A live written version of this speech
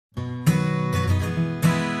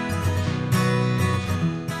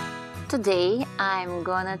today I'm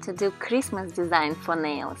gonna to do Christmas design for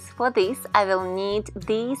nails. For this I will need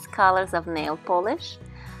these colors of nail polish.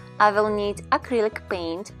 I will need acrylic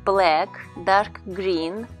paint, black, dark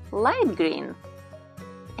green, light green,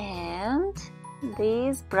 and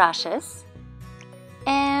these brushes.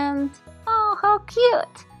 And oh, how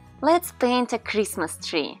cute! Let's paint a Christmas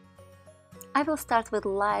tree. I will start with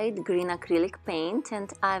light green acrylic paint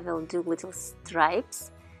and I will do little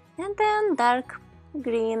stripes, and then dark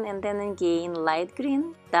green, and then again light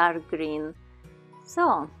green, dark green.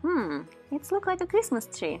 So, it looks like a Christmas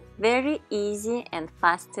tree. Very easy and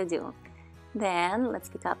fast to do. Then let's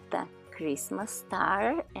pick up the Christmas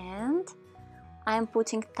star and I'm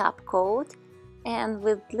putting top coat, and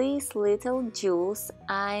with these little jewels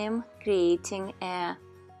I'm creating a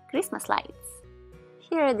Christmas lights.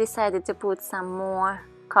 Here I decided to put some more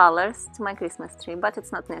colors to my Christmas tree, but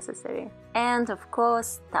it's not necessary. And of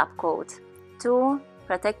course top coat to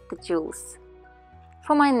protect the jewels.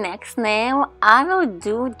 For my next nail I will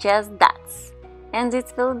do just dots, and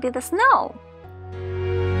it will be the snow.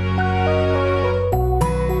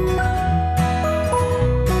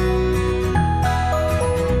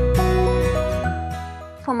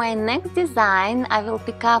 For my next design I will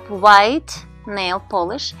pick up white nail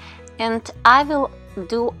polish and I will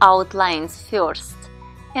do outlines first,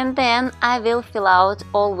 and then I will fill out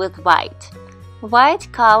all with white.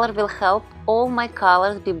 White color will help all my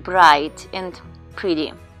colors be bright and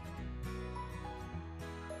pretty.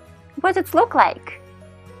 What does it look like?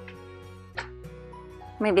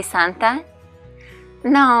 Maybe Santa?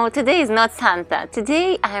 No, today is not Santa.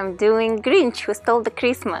 Today I am doing Grinch who stole the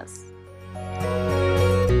Christmas.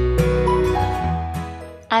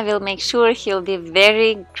 I will make sure he'll be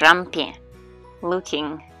very grumpy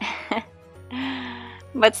looking,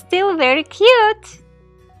 but still very cute.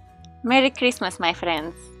 Merry Christmas, my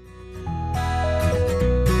friends!